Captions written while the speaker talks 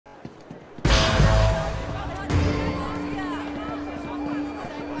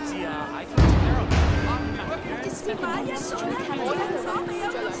買一送一，我呢就爽你有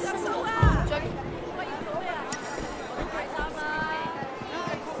冇着數啊？乜嘢做咩啊？睇衫啊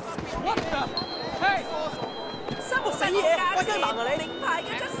！What the？ 嘿，生活死嘢！喂，雞盲啊你！名牌嘅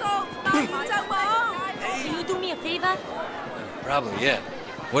質素，當然就冇。Can you do me a favor? Probably, yeah.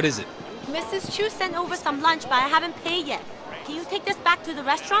 What is it? Mrs. Chu sent over some lunch, but I haven't paid yet. Can you take this back to the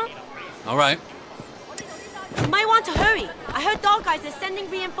restaurant? All right. You might want to hurry. I heard dog guys are sending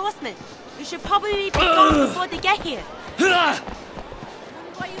reinforcements. You should probably be gone before they get here. 咁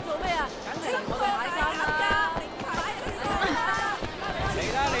貴要做咩啊？梗係我哋買衫啦！嚟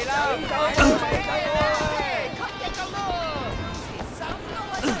啦嚟啦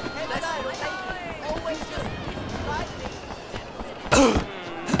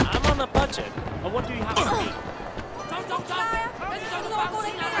！I'm on a budget. But what do you have to eat? 走走走！你走到過你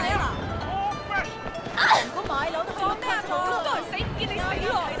睇啊！如果買樓都做咩啊？咁多人死唔見你死喎！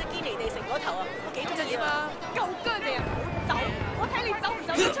睇咗堅尼地城嗰頭啊，我幾中意啊！夠薑你啊！唔好走！我睇你走唔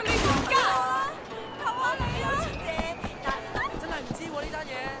走得出呢條街？求下你啊！姐，真係唔知喎呢單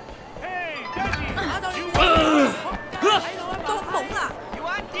嘢。打到你睇到啊！都懵啊！要玩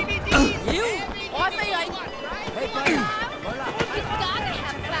DVD？ 妖！我係飛蟻。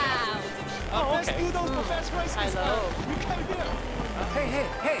Oh, okay. Hello.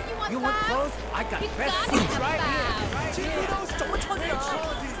 Hey. You want clothes? I got best seats right here.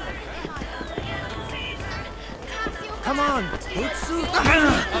 Come on, good suit.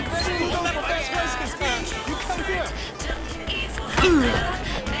 You come here.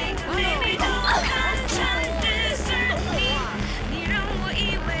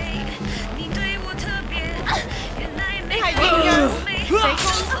 你係點樣？死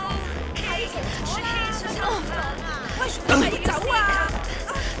公！喂，咪走啊！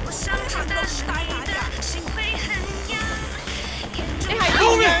行到唔大眼㗎！你係點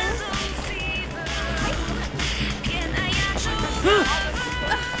樣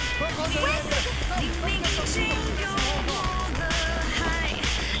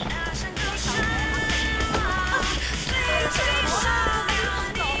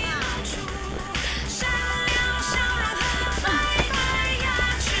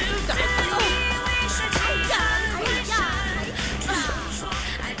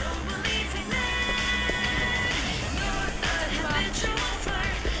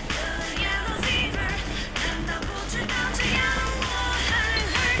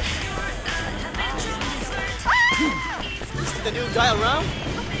？The new guy around?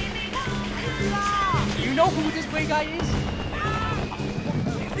 Do you know who this great guy is?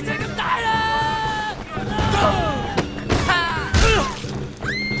 你真係咁大啦！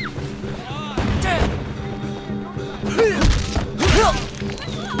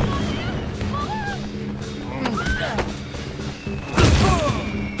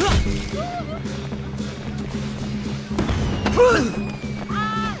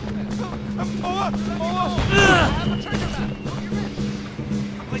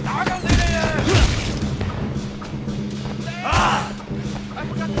喂，打緊死你啊！我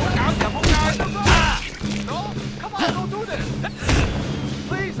搞成仆街！No, come on, don't do this.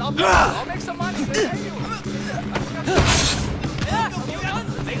 Please, I'll make some money.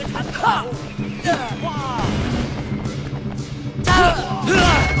 你個柒頭！哇！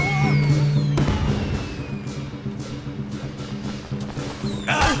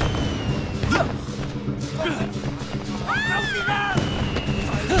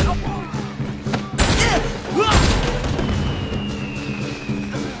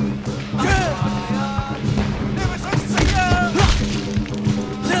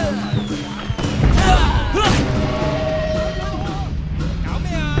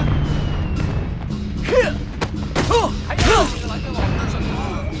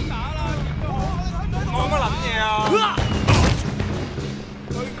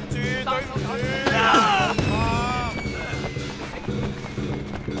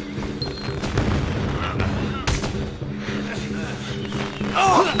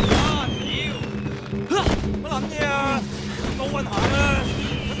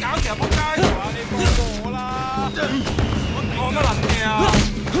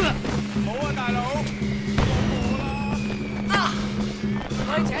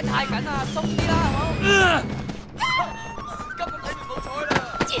太緊啦，鬆啲啦，好冇？根本睇住冇彩啦。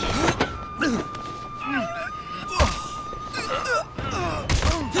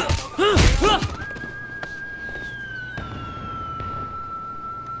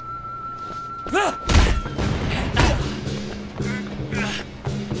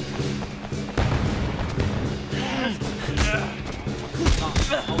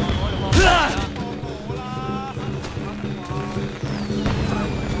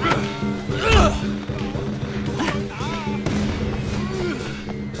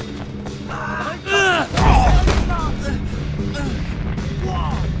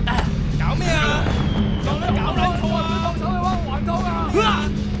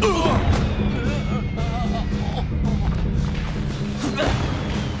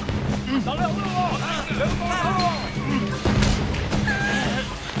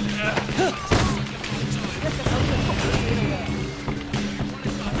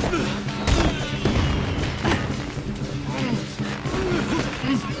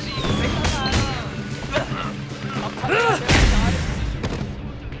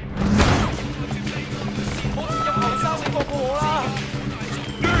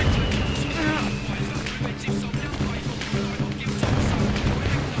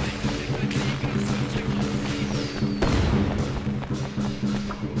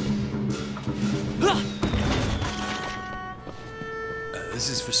This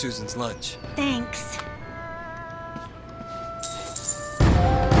is for Susan's lunch. Thanks.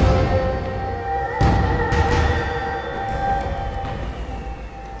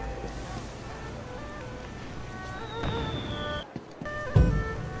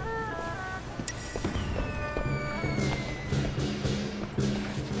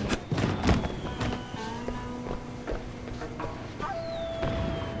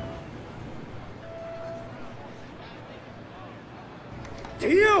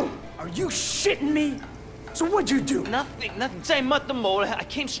 Damn! Are you shitting me? So what'd you do? Nothing. 真係乜都冇啦. I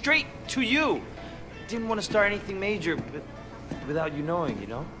came straight to you. Didn't want to start anything major, but without you knowing, you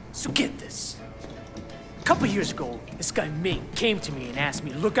know? So get this. A couple years ago, this guy Ming came to me and asked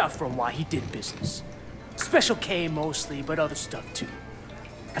me to look out for him while he did business. Special K mostly, but other stuff too.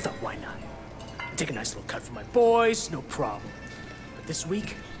 I thought, why not? Take a nice little cut for my boys, no problem. But this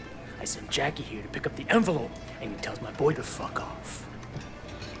week, I sent Jackie here to pick up the envelope, and he tells my boy to fuck off.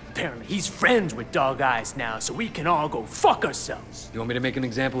 Apparently, he's friends with Dog Eyes now, so we can all go fuck ourselves. You want me to make an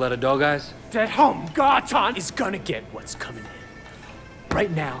example out of Dog Eyes? That Garton is gonna get what's coming in.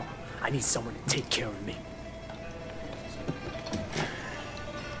 Right now, I need someone to take care of me.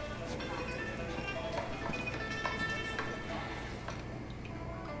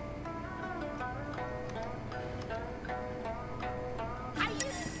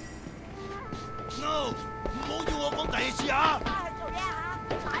 No！ 唔好要我講第二次啊！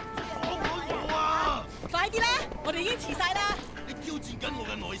快啲啦！我哋已經遲晒啦！你挑戰緊我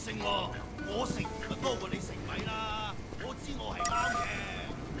嘅耐性喎，我食咪多過你食米啦！我知我係啱嘅。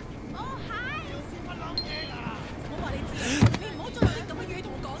哦係。有屎忽諗嘢啊！我話你知，你唔好再用啲咁嘅語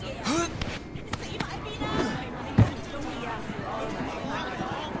同我講嘢啊！你死埋一邊啦！你唔中意啊？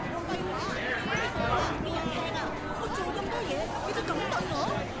廢話，邊人聽啊？我做咁多嘢，你就咁對我？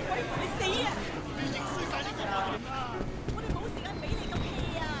喂，你死啊！你認輸晒呢個人啊！我哋冇時間俾你咁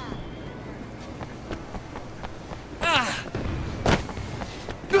氣啊！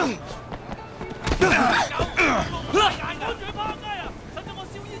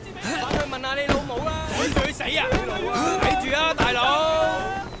返去問下你老母啦，趕住去死啊！睇住啊，大佬！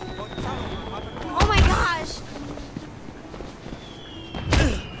 Oh my gosh!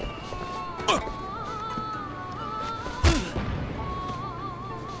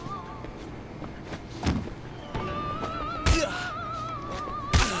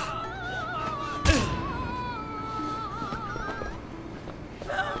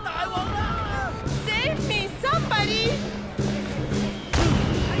 Save me, somebody!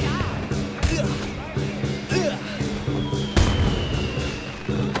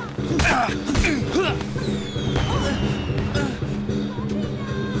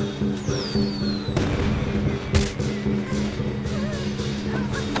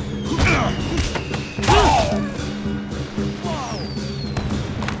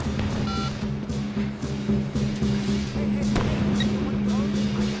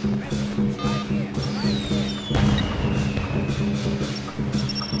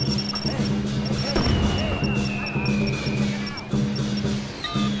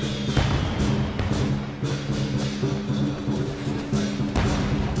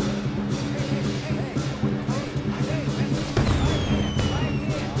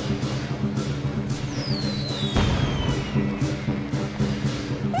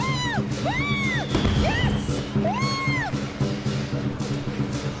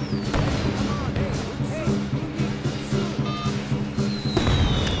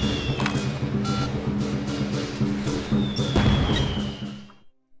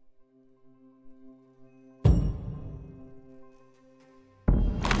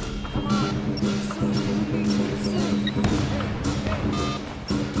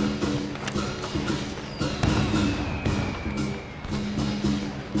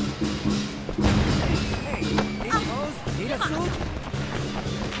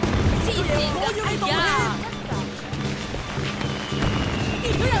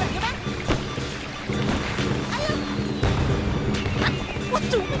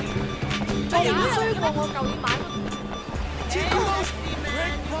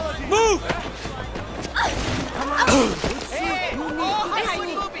 Move!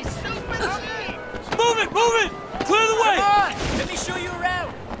 Move it! Clear the way! Come on! Let me show you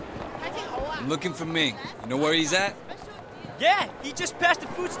around. I'm looking for Ming. You know where he's at? Yeah, he just passed the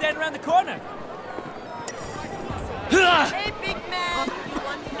food stand around the corner. Hey, big man.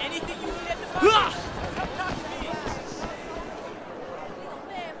 Anything you need at the bar?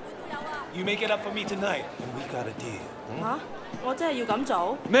 You make it up for me tonight, and we got a deal. 嚇！我真係要咁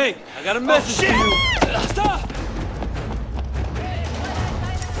做？ Ming, I got a message for you. Stop!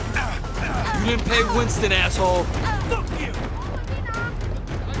 You didn't pay Winston, asshole. Fuck you!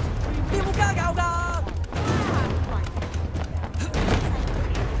 你有冇家教㗎？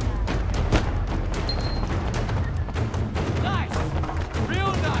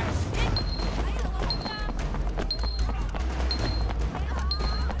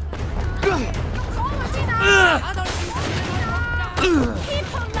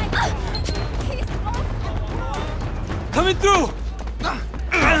 Coming through!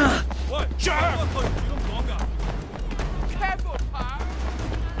 What? Shut up!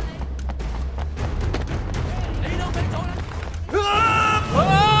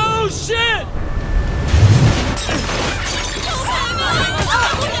 Oh, shit!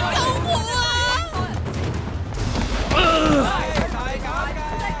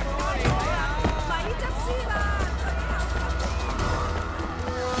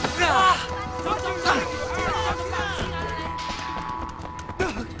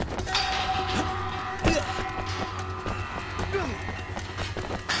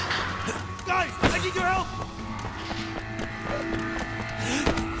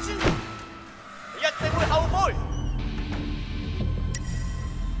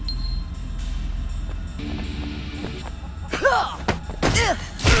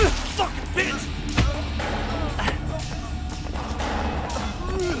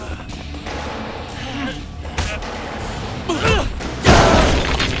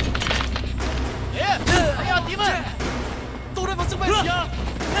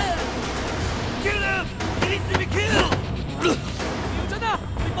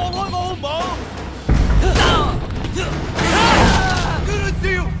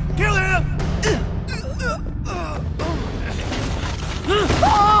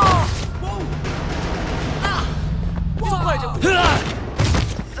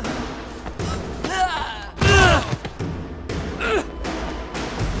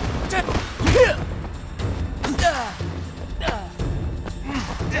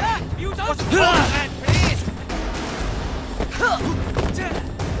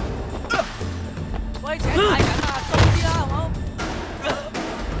 喂，請大緊啊，重啲啦，好冇？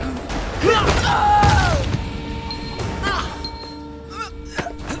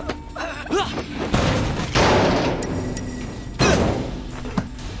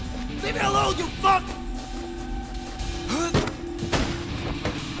 Leave me alone, you fuck!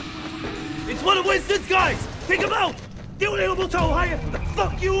 It's one of Winston's guys! Take him out! 丟你老母臭閪啊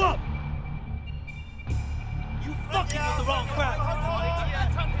 ！Fuck you up! You fucking on the wrong crowd!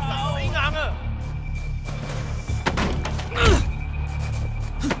 死硬啊！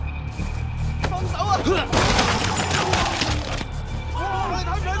 放手啊！哇！你睇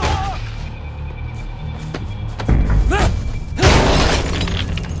唔睇到啊？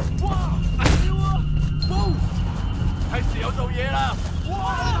哇！屌啊！哇！係時候做嘢啦！哇！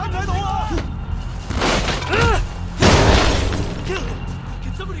你睇唔睇到啊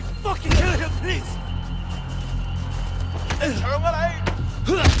 ？Can somebody fucking kill him, please？ 搶啊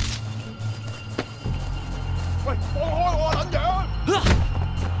你！喂，放開我啊，撚樣！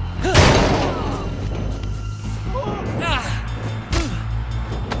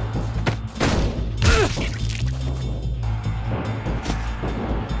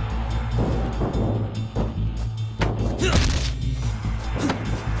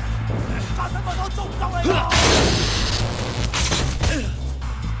 殺死我都中鳩你啦！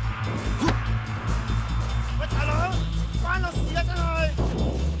喂，大佬，關我事啊！真係。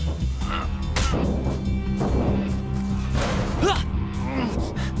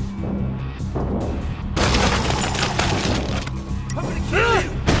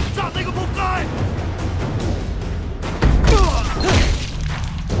 殺你個仆街！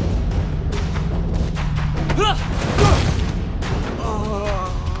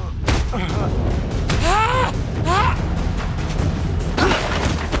 Ah!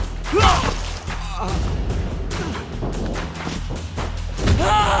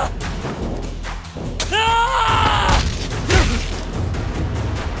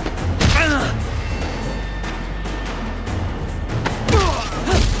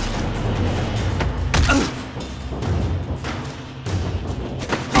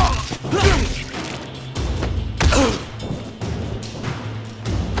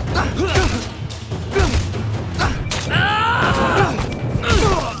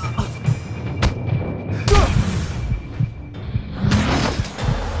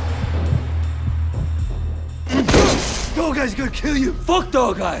 kill you. Fuck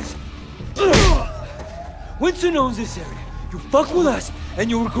Dog Eyes. Winston owns this area. You fuck with us, and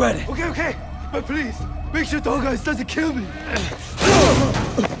you'll regret it. Okay, okay. But please, make sure Dog Eyes doesn't kill me.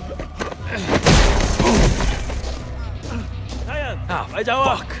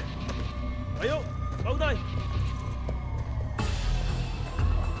 Fuck.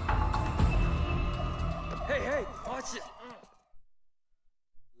 Hey, watch it.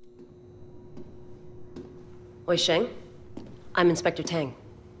 Wei Sheng, I'm Inspector Tang.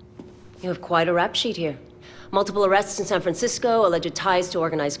 You have quite a rap sheet here. Multiple arrests in San Francisco, alleged ties to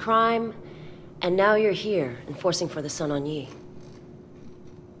organized crime, and now you're here, enforcing for the Sun On Yi.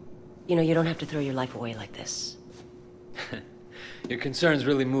 You know, you don't have to throw your life away like this. Your concern's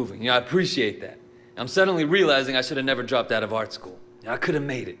really moving. I appreciate that. I'm suddenly realizing I should have never dropped out of art school. I could have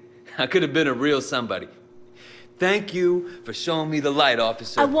made it. I could have been a real somebody. Thank you for showing me the light,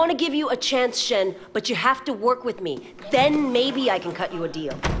 officer. I want to give you a chance, Shen, but you have to work with me. Then maybe I can cut you a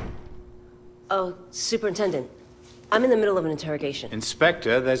deal. Oh, Superintendent, I'm in the middle of an interrogation.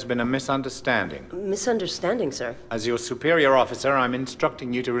 Inspector, there's been a misunderstanding. Misunderstanding, sir. As your superior officer, I'm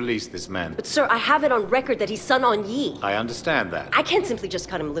instructing you to release this man. But sir, I have it on record that he's Sun On Yi. I understand that. I can't simply just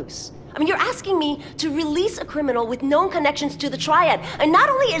cut him loose. I mean, you're asking me to release a criminal with known connections to the Triad, and not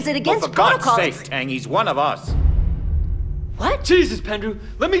only is it against for God's protocol... sake, Tang, he's one of us. What? Jesus, Pendrew,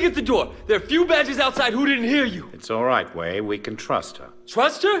 let me get the door. There are a few badges outside who didn't hear you. It's all right, Wei. We can trust her.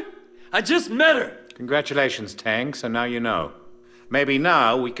 Trust her? I just met her. Congratulations, Tang, so now you know. Maybe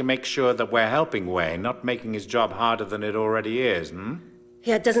now we can make sure that we're helping Wei, not making his job harder than it already is, hmm?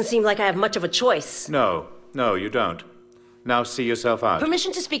 Yeah, it doesn't seem like I have much of a choice. No, you don't. Now see yourself out.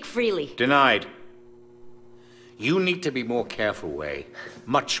 Permission to speak freely. Denied. You need to be more careful, Wei.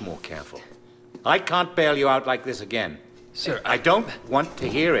 Much more careful. I can't bail you out like this again. Sir, I don't want to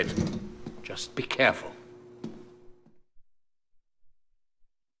hear it. Just be careful.